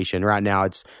information. Right now,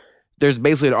 there's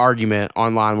basically an argument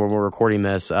online where we're recording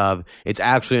this of it's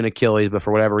actually an Achilles, but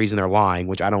for whatever reason they're lying,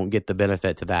 which I don't get the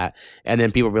benefit to that. And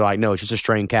then people will be like, no, it's just a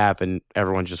strained calf, and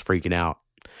everyone's just freaking out.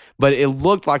 But it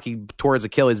looked like he tore his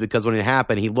Achilles because when it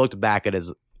happened, he looked back at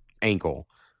his ankle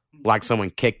like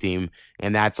someone kicked him,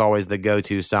 and that's always the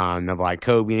go-to sign of like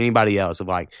Kobe and anybody else of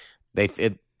like they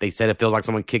said it feels like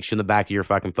someone kicks you in the back of your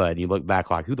fucking foot, and you look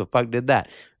back like, who the fuck did that?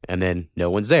 And then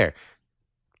no one's there.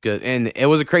 Good. And it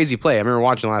was a crazy play. I remember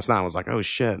watching last night. I was like, oh,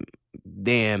 shit.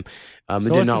 Damn. So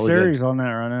what's the series on that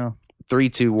right now?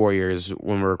 3-2 Warriors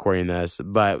when we're recording this.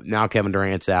 But now Kevin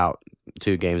Durant's out.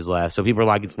 2 games left. So people are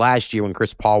like, it's last year when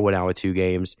Chris Paul went out with 2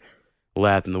 games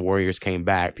left and the Warriors came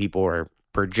back. People are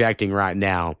projecting right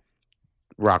now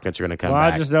Rockets are going to come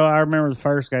back. I just know, I remember the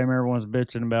first game, everyone's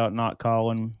bitching about not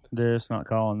calling this, not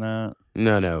calling that.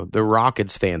 No. The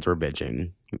Rockets fans were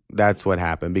bitching. That's what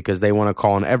happened because they want to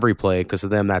call on every play because to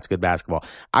them that's good basketball.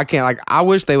 I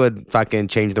wish they would fucking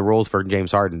change the rules for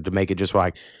James Harden to make it just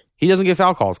like he doesn't get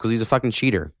foul calls because he's a fucking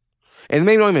cheater. And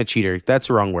maybe not even a cheater. That's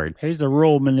the wrong word. He's a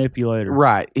rule manipulator.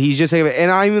 Right. He's just,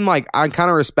 and I kind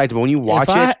of respect it, but when you watch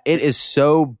it is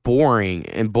so boring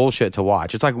and bullshit to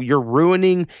watch. It's like you're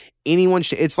ruining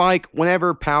anyone's. It's like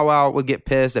whenever Powwow would get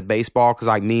pissed at baseball because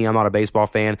like me, I'm not a baseball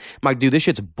fan. I'm like, dude, this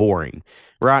shit's boring.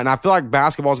 Right. And I feel like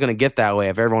basketball is going to get that way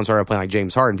if everyone started playing like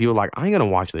James Harden. People are like, I ain't going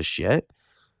to watch this shit.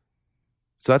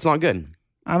 So that's not good.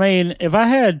 I mean, if I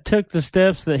had took the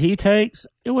steps that he takes,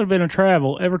 it would have been a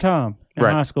travel every time in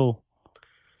high school.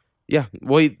 Yeah.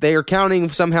 Well, they are counting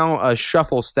somehow a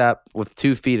shuffle step with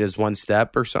 2 feet as one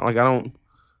step or something. Like,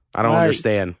 I don't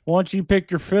understand. Once you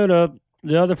picked your foot up,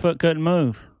 the other foot couldn't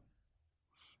move.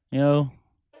 You know?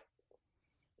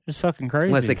 Just fucking crazy.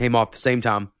 Unless they came off at the same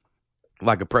time,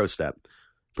 like a pro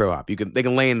hop. They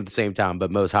can land at the same time,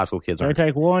 but most high school kids aren't. They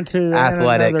take 1, 2,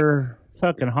 athletic, and another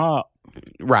fucking hop.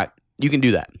 Right. You can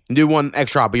do that. Do one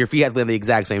extra hop, but your feet have to land at the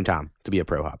exact same time to be a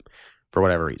pro hop for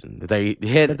whatever reason. If they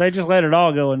hit, but they just let it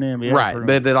all go and then be right. But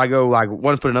if they go like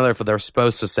 1 foot another foot, they're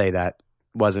supposed to say that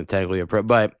wasn't technically a pro.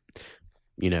 But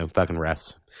fucking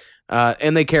refs,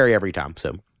 and they carry every time.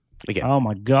 So again, oh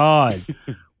my god,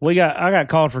 I got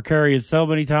called for carrying so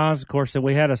many times. Of course,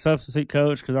 we had a substitute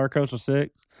coach because our coach was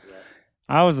sick.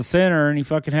 I was the center, and he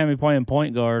fucking had me playing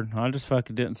point guard. I just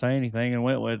fucking didn't say anything and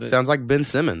went with it. Sounds like Ben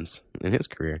Simmons in his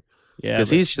career. Yeah,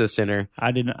 because he's the center.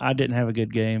 I didn't have a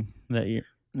good game that year.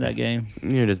 That game.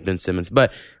 You're just Ben Simmons,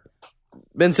 but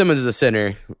Ben Simmons is a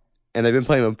center, and they've been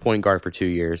playing with point guard for 2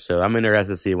 years. So I'm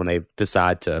interested to see when they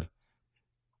decide to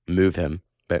move him.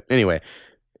 But anyway,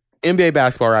 NBA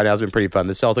basketball right now has been pretty fun.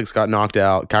 The Celtics got knocked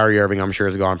out. Kyrie Irving, I'm sure,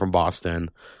 is gone from Boston.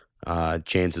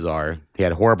 Chances are he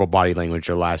had horrible body language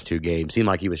the last 2 games. Seemed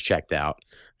like he was checked out.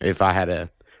 If I had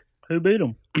who beat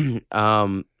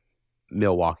him?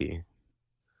 Milwaukee.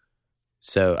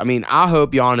 So, I mean, I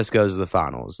hope Giannis goes to the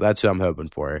finals. That's who I'm hoping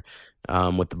for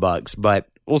with the Bucks. But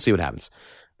we'll see what happens.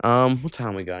 What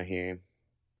time we got here?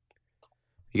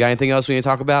 You got anything else we need to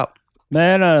talk about?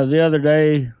 Man, the other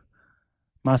day,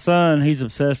 my son, he's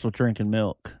obsessed with drinking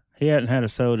milk. He hadn't had a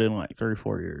soda in like 3 or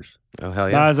 4 years. Oh, hell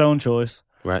yeah. By his own choice.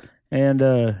 Right. And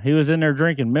he was in there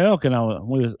drinking milk, and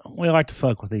we like to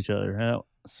fuck with each other.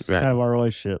 That's kind of our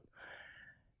relationship.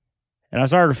 And I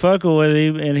started fucking with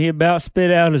him, and he about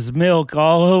spit out his milk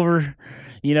all over,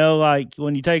 like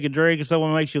when you take a drink and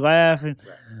someone makes you laugh. And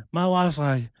my wife's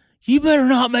like, you better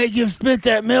not make him spit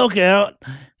that milk out.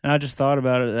 And I just thought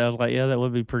about it. And I was like, yeah, that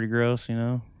would be pretty gross,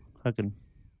 fucking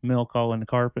milk all in the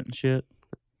carpet and shit.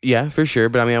 Yeah, for sure.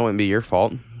 But I mean, that wouldn't be your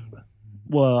fault.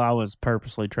 Well, I was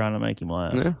purposely trying to make him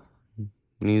laugh. Yeah. You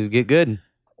need to get good.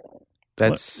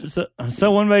 That's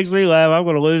someone makes me laugh, I'm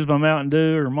going to lose my Mountain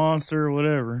Dew or Monster or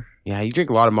whatever. Yeah, you drink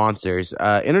a lot of Monsters.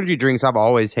 Energy drinks I've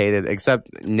always hated, except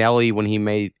Nelly when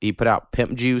he put out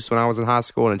Pimp Juice when I was in high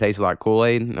school, and it tasted like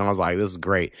Kool-Aid, and I was like, this is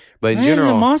great. But in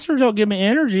general, the Monsters don't give me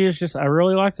energy. It's just I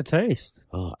really like the taste.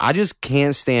 I just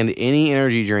can't stand any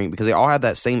energy drink because they all have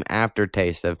that same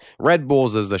aftertaste of Red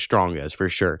Bulls is the strongest for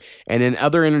sure. And then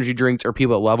other energy drinks or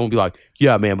people that love them be like,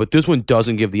 yeah, man, but this one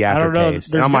doesn't give the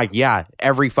aftertaste. And I'm like, yeah,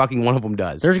 every fucking one of them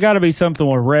does. There's got to be something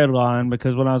with Redline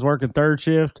because when I was working third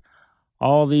shift,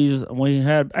 we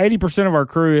had 80% of our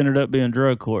crew ended up being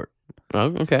drug court.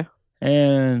 Oh, okay.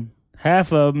 And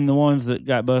half of them, the ones that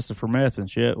got busted for meth and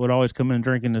shit, would always come in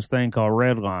drinking this thing called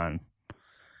Redline.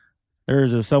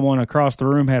 There's someone across the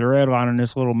room had a Redline, and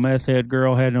this little meth head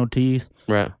girl had no teeth.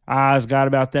 Right. Eyes got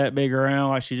about that big around,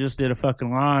 like she just did a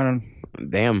fucking line.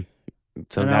 Damn.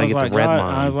 So now I you get like, the red line.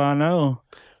 I was like, I know.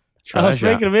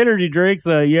 Speaking of energy drinks,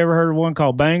 you ever heard of one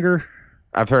called Banger?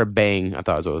 I've heard of Bang. I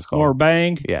thought that's what it was called. Or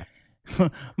Bang. Yeah.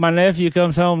 My nephew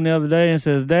comes home the other day and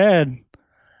says, Dad,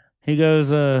 he goes,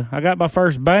 I got my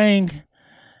first Bang.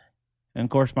 And, of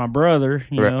course, my brother,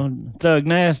 you know, Thug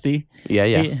Nasty.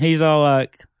 Yeah. He's all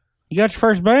like, you got your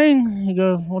first Bang? He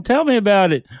goes, well, tell me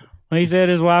about it. He said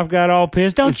his wife got all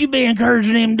pissed. Don't you be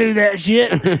encouraging him to do that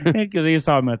shit. Because he was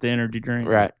talking about the energy drink.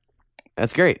 Right.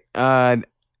 That's great. I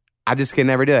just can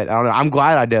never do it. I don't know. I'm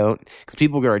glad I don't because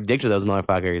people are addicted to those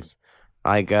motherfuckers.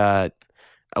 Like,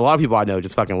 a lot of people I know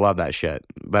just fucking love that shit,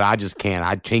 but I just can't.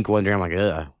 I chink one drink, I'm like,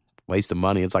 ugh, waste of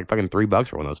money. It's like fucking $3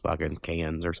 for one of those fucking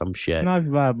cans or some shit. Not if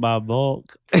you buy it by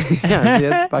bulk. Yeah, see,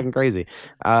 that's fucking crazy.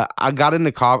 I got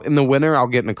into coffee. In the winter, I'll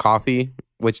get into coffee,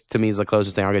 which to me is the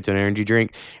closest thing I'll get to an energy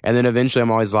drink. And then eventually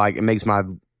I'm always like, it makes my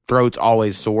throat's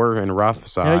always sore and rough.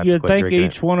 So I you'd think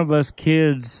each one of us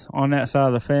kids on that side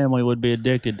of the family would be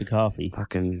addicted to coffee.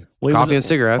 Fucking coffee and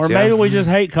cigarettes. Or maybe we just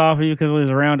hate coffee because we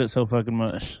was around it so fucking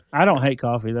much. I don't hate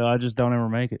coffee though. I just don't ever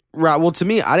make it. Right. Well, to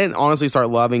me, I didn't honestly start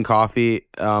loving coffee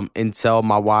until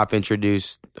my wife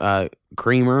introduced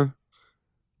creamer.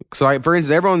 So, like, for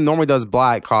instance, everyone normally does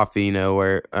black coffee,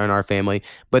 where in our family,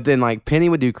 but then like Penny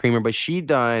would do creamer, but she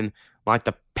done like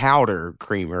the powder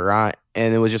creamer, right?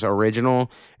 And it was just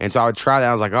original. And so I would try that.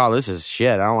 I was like, oh, this is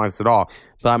shit. I don't like this at all.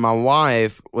 But my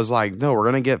wife was like, no, we're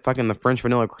going to get fucking the French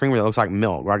vanilla creamer that looks like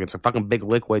milk. Like it's a fucking big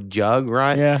liquid jug,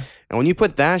 right? Yeah. And when you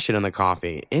put that shit in the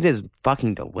coffee, it is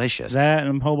fucking delicious. That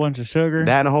and a whole bunch of sugar. And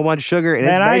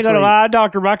I ain't gonna lie, I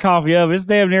doctored my coffee up. It's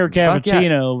damn near a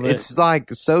cappuccino. Yeah. It's like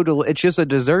it's just a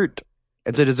dessert.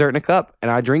 It's a dessert in a cup.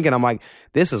 And I drink it. I'm like,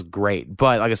 this is great.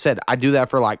 But like I said, I do that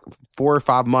for like 4 or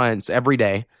 5 months every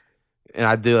day. And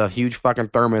I do a huge fucking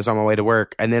thermos on my way to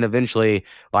work. And then eventually,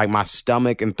 like, my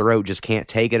stomach and throat just can't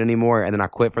take it anymore. And then I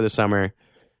quit for the summer.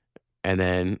 And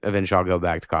then eventually I'll go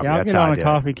back to coffee. Yeah, I'll get on a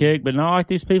coffee kick, but not like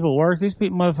these people work. These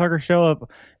people motherfuckers show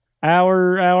up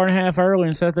hour and a half early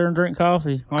and sit there and drink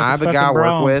coffee. Like I have a guy I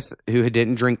work with who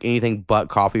didn't drink anything but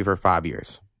coffee for 5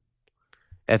 years.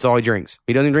 That's all he drinks.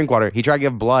 He doesn't drink water. He tried to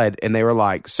give blood, and they were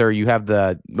like, sir, you have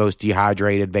the most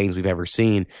dehydrated veins we've ever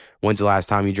seen. When's the last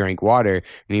time you drank water?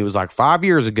 And he was like, 5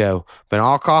 years ago. Been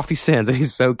all coffee since. And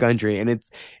he's so country. And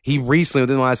he recently,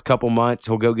 within the last couple months,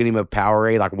 he'll go get him a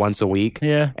Powerade like once a week.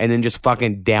 Yeah. And then just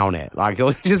fucking down it. Like,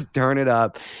 he'll just turn it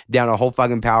up, down a whole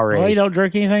fucking Powerade. Well, you don't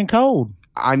drink anything cold.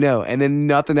 I know. And then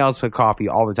nothing else but coffee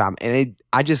all the time. And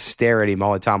I just stare at him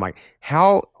all the time. Like,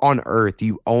 how on earth do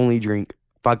you only drink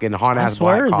fucking hot ass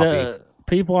black coffee? The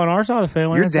people on our side of the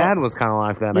family. Your dad was kind of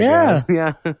like that, I guess.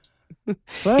 Yeah.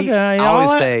 I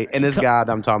always say, and this guy that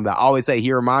I'm talking about, I always say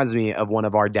he reminds me of one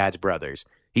of our dad's brothers.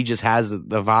 He just has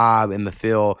the vibe and the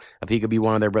feel of he could be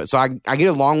one of their brothers. So I get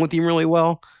along with him really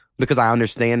well because I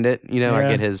understand it. You know, I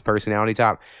get his personality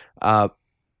type. But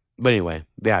anyway,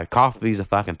 yeah, coffee's a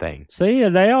fucking thing. See,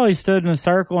 they always stood in a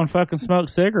circle and fucking smoked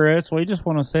cigarettes. We just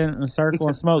want to sit in a circle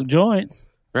and smoke joints.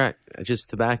 Right. It's just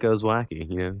tobacco's wacky,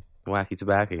 you know. Wacky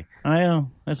tobacco. I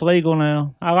am. It's legal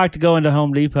now. I like to go into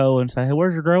Home Depot and say, hey,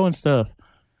 where's your growing stuff?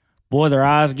 Boy, their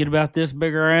eyes get about this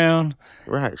big around.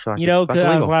 Right. So you know, because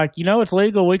I was like, it's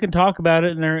legal. We can talk about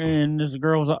it. And this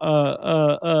girl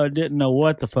was, didn't know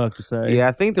what the fuck to say. Yeah,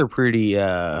 I think they're pretty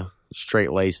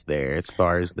straight-laced there as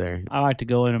far as their... I like to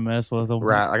go in and mess with them.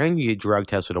 Right. I think you get drug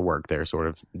tested to work there sort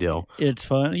of deal. It's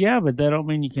fun. Yeah, but that don't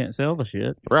mean you can't sell the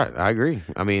shit. Right. I agree.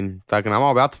 I mean, fucking, I'm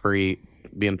all about the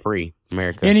being free.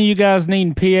 America. Any of you guys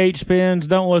needing pH pens,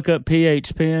 don't look up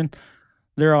pH pen.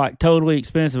 They're like totally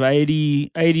expensive,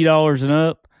 $80 and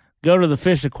up. Go to the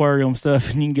fish aquarium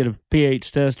stuff and you can get a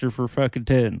pH tester for fucking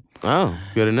 10. Oh,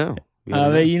 good to know. You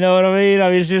know what I mean? I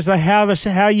mean, it's just like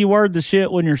how you word the shit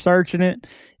when you're searching it.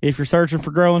 If you're searching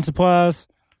for growing supplies,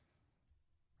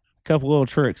 a couple little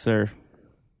tricks there.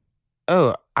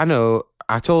 Oh, I know.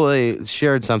 I totally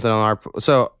shared something on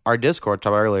our Discord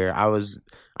talked about earlier.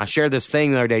 I shared this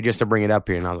thing the other day just to bring it up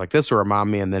here, and I was like, this will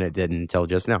remind me, and then it didn't until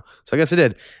just now. So I guess it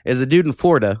did. Is the dude in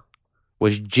Florida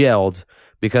was jailed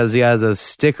because he has a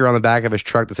sticker on the back of his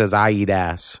truck that says, I eat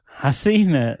ass. I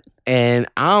seen that. And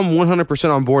I'm 100%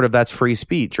 on board if that's free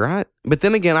speech, right? But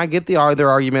then again, I get the other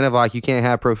argument of like, you can't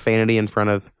have profanity in front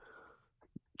of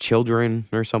children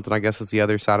or something. I guess is the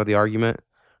other side of the argument.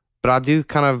 But I do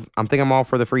I'm thinking I'm all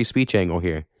for the free speech angle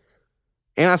here.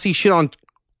 And I see shit on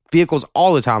vehicles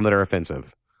all the time that are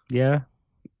offensive. Yeah.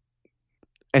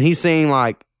 And he's saying,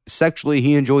 like, sexually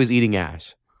he enjoys eating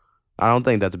ass. I don't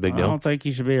think that's a big deal. I don't think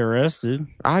he should be arrested.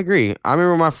 I agree. I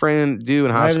remember my friend in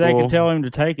high school. Maybe they could tell him to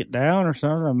take it down or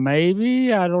something.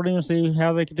 Maybe. I don't even see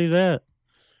how they could do that.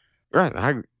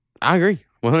 Right. I agree.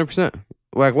 100%.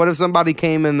 Like, what if somebody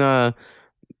came and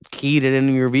keyed it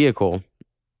into your vehicle?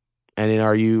 And then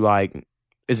are you like,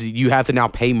 you have to now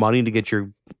pay money to get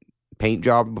your paint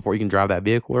job before you can drive that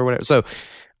vehicle or whatever? So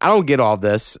I don't get all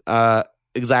this,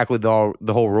 exactly the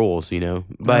whole rules, you know,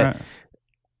 but right.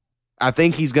 I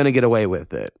think he's going to get away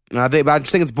with it. And I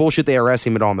just think it's bullshit they arrest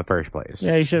him at all in the first place.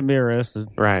 Yeah, he shouldn't be arrested.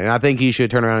 Right. And I think he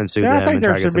should turn around and sue them. I think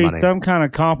there should be money. Some kind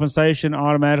of compensation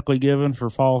automatically given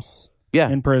for false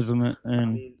imprisonment.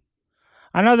 And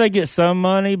I know they get some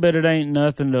money, but it ain't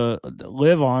nothing to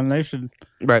live on. They should.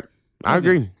 Right. I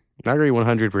agree.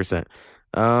 100%.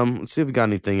 Let's see if we got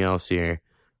anything else here.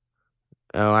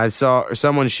 Oh, I saw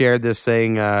someone shared this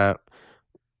thing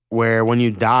where when you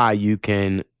die, you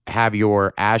can have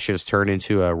your ashes turn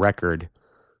into a record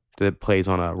that plays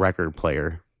on a record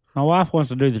player. My wife wants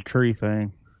to do the tree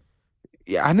thing.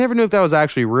 Yeah, I never knew if that was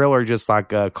actually real or just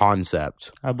like a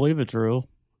concept. I believe it's real.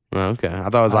 Oh, okay. I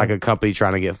thought it was like a company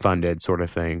trying to get funded sort of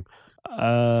thing.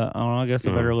 I don't know. I guess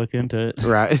I better look into it.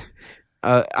 Right.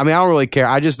 I mean, I don't really care.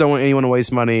 I just don't want anyone to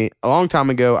waste money. A long time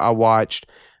ago, I watched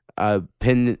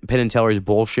Penn and Teller's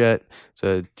bullshit.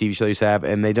 So a TV show they used to have,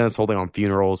 and they done this whole thing on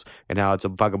funerals and how it's a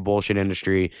fucking bullshit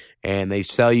industry. And they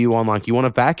sell you on like, you want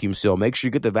a vacuum seal, make sure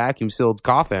you get the vacuum sealed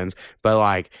coffins. But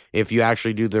like, if you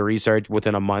actually do the research,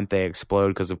 within a month they explode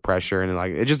because of pressure, and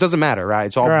like, it just doesn't matter, right?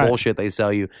 It's all bullshit they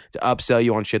sell you to upsell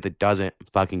you on shit that doesn't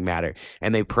fucking matter.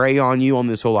 And they prey on you on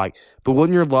this whole like, but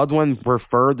wouldn't your loved one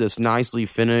prefer this nicely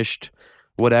finished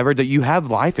whatever, that you have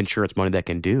life insurance money that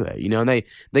can do it, you know? And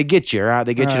they get you, right?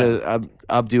 They get you to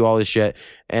updo all this shit.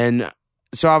 And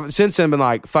so I've since then been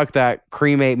like, fuck that,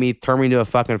 cremate me, turn me into a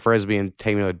fucking frisbee, and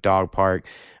take me to a dog park.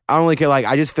 I don't really care. Like,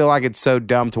 I just feel like it's so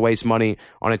dumb to waste money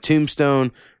on a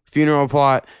tombstone, funeral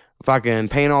plot, fucking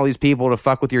paying all these people to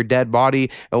fuck with your dead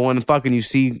body. And when fucking you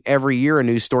see every year a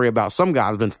news story about some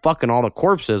guy's been fucking all the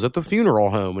corpses at the funeral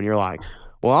home, and you're like,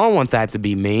 well, I don't want that to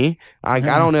be me. I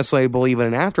don't necessarily believe in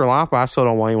an afterlife, but I still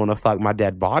don't want anyone to fuck my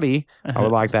dead body. I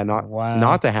would like that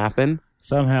not to happen.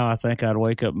 Somehow I think I'd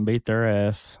wake up and beat their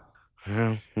ass.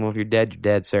 Well, if you're dead, you're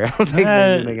dead, sir. I don't think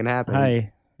that can happen.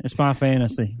 Hey, it's my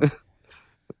fantasy.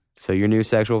 So your new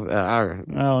sexual... oh,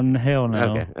 hell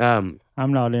no. Okay.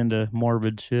 I'm not into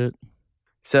morbid shit.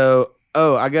 So,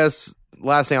 I guess...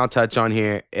 last thing I'll touch on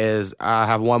here is I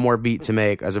have one more beat to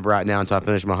make as of right now until I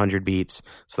finish my 100 beats.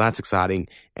 So that's exciting.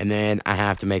 And then I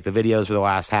have to make the videos for the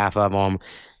last half of them.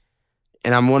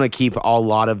 And I'm going to keep a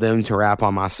lot of them to rap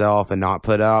on myself and not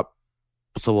put up.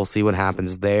 So we'll see what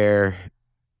happens there.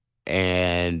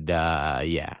 And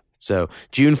yeah. So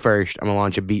June 1st, I'm going to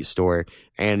launch a beat store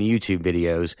and YouTube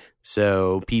videos.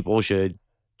 So people should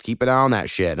keep an eye on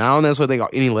that shit. And I don't necessarily think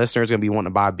any listeners are going to be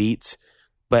wanting to buy beats,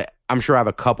 but I'm sure I have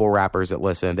a couple rappers that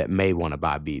listen that may want to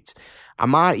buy beats. I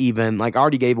might even, like, I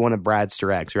already gave one to Brad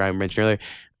Sturex, right? I mentioned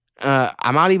earlier.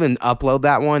 I might even upload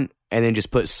that one and then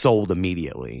just put sold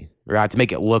immediately, right? To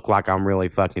make it look like I'm really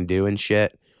fucking doing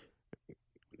shit.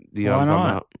 You know what I'm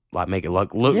talking about? Like, make it look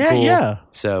cool. Yeah.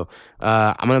 So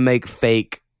I'm going to make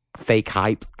fake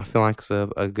hype. I feel like it's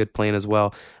a good plan as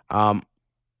well.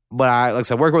 But like I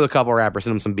said, work with a couple rappers,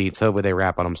 send them some beats. Hopefully they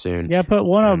rap on them soon. Yeah, put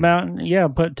one of them out. Yeah,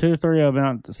 put 2 or 3 of them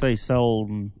out to say sold.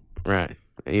 Right.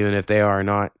 Even if they are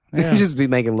not. Yeah. Just be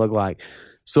making it look like.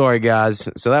 Sorry, guys.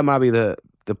 So that might be the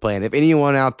plan. If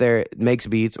anyone out there makes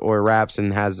beats or raps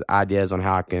and has ideas on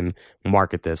how I can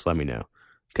market this, let me know.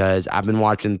 Because I've been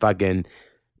watching fucking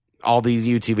all these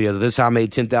YouTube videos. This is how I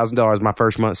made $10,000 my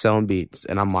first month selling beats.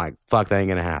 And I'm like, fuck, that ain't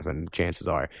going to happen. Chances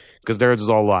are. Because theirs is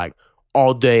all like,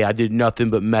 all day I did nothing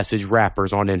but message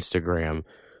rappers on Instagram.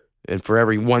 And for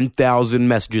every 1,000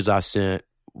 messages I sent,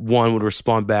 one would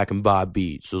respond back and buy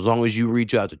beats. So as long as you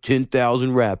reach out to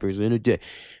 10,000 rappers in a day.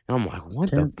 And I'm like, what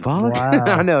the fuck? Wow.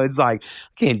 I know. It's like,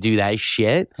 I can't do that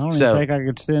shit. I don't even think I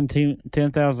could send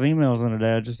 10,000 emails in a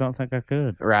day. I just don't think I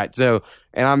could. Right. So,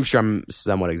 and I'm sure I'm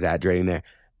somewhat exaggerating there.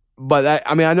 But that,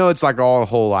 I mean, I know it's like all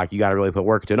whole, like, you got to really put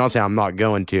work into it. Not saying I'm not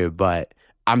going to, but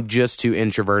I'm just too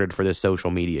introverted for this social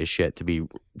media shit to be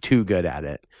too good at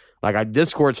it. Like,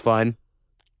 Discord's fun.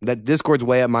 That Discord's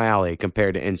way up my alley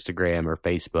compared to Instagram or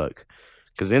Facebook.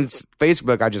 Because in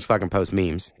Facebook, I just fucking post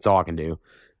memes. That's all I can do.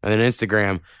 And then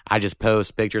Instagram, I just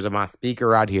post pictures of my speaker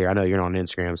right here. I know you're not on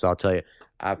Instagram, so I'll tell you.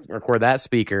 I record that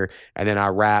speaker, and then I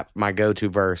rap my go-to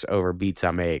verse over beats I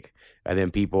make. And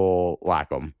then people like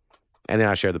them. And then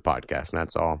I share the podcast, and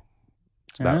that's all.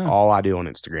 It's about all I do on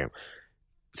Instagram.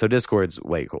 So Discord's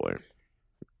way cooler.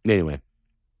 Anyway,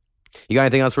 you got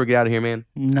anything else before we get out of here, man?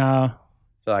 No.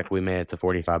 I feel like we made it to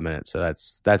 45 minutes, so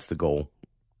that's the goal.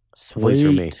 Sweet. At least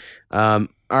for me.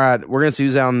 All right, we're gonna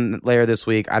choose down later this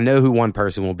week. I know who one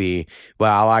person will be, but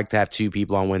I like to have 2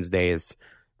 people on Wednesdays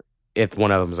if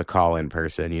one of them is a call-in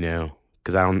person, you know,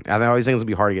 because I always think it's gonna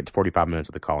be hard to get to 45 minutes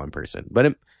with a call-in person,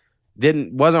 but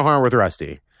it wasn't hard with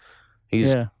Rusty.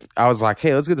 I was like,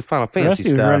 hey, let's get the Final Fantasy Rusty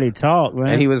stuff. was ready to talk, man.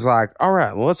 And he was like, all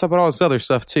right, well, let's talk about all this other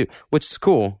stuff too, which is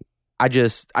cool. I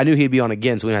knew he'd be on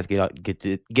again, so we didn't have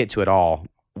to get to it all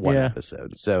one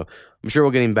episode. So I'm sure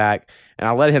we'll get him back. And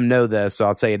I'll let him know this, so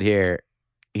I'll say it here.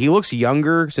 He looks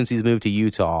younger since he's moved to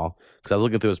Utah, because I was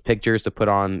looking through his pictures to put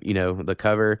on, you know, the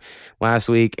cover last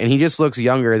week, and he just looks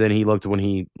younger than he looked when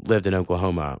he lived in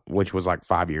Oklahoma, which was like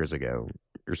 5 years ago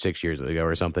or 6 years ago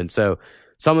or something. So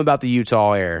something about the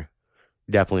Utah air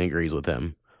definitely agrees with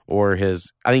him. Or I think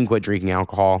he quit drinking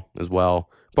alcohol as well.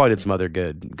 Probably did some other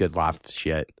good life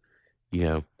shit, you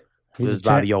know. Lives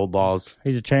by the old laws.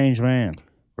 He's a changed man.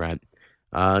 Right.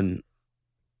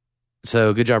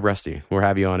 So good job, Rusty. We'll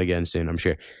have you on again soon, I'm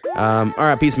sure. All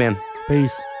right, peace, man.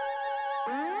 Peace.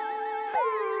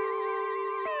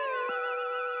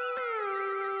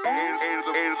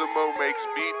 The Mo makes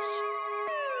beats.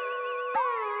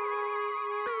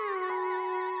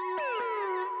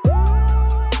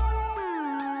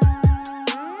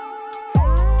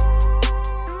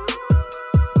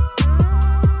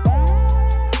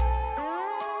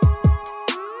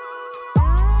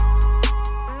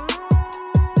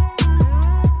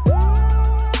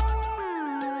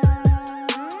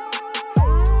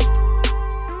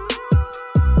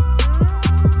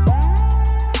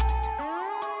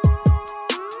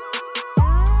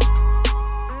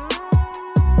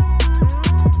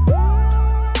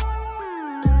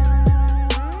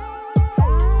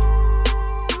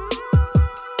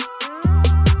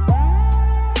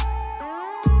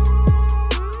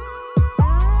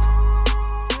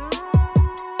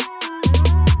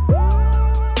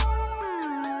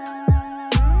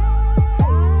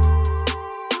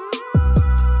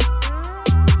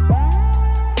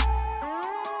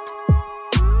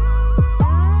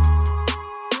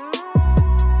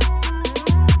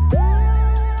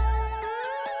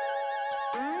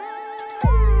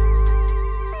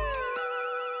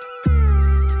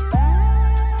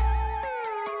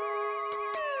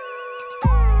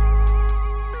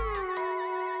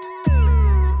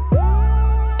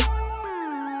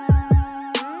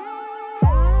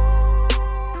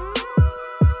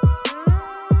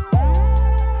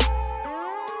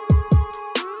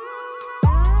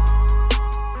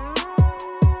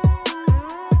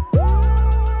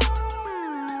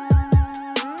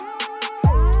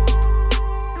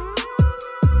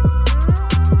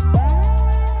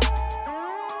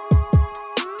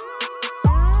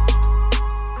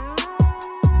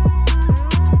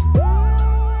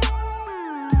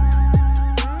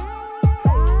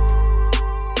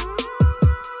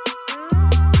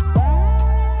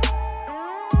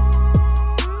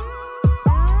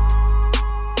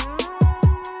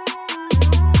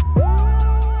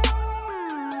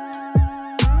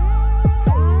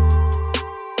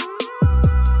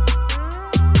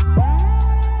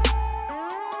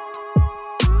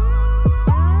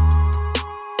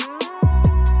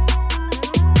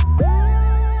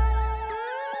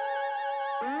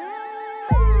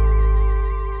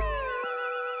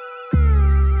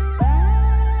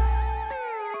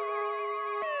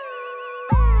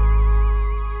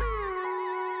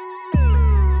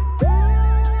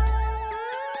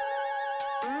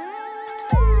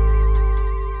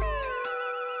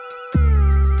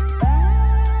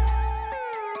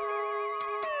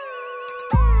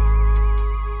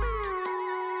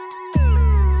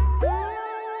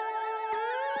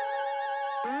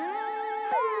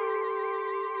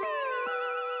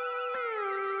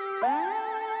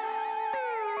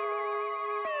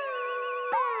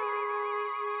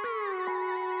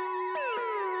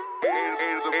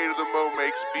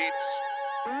 makes beats?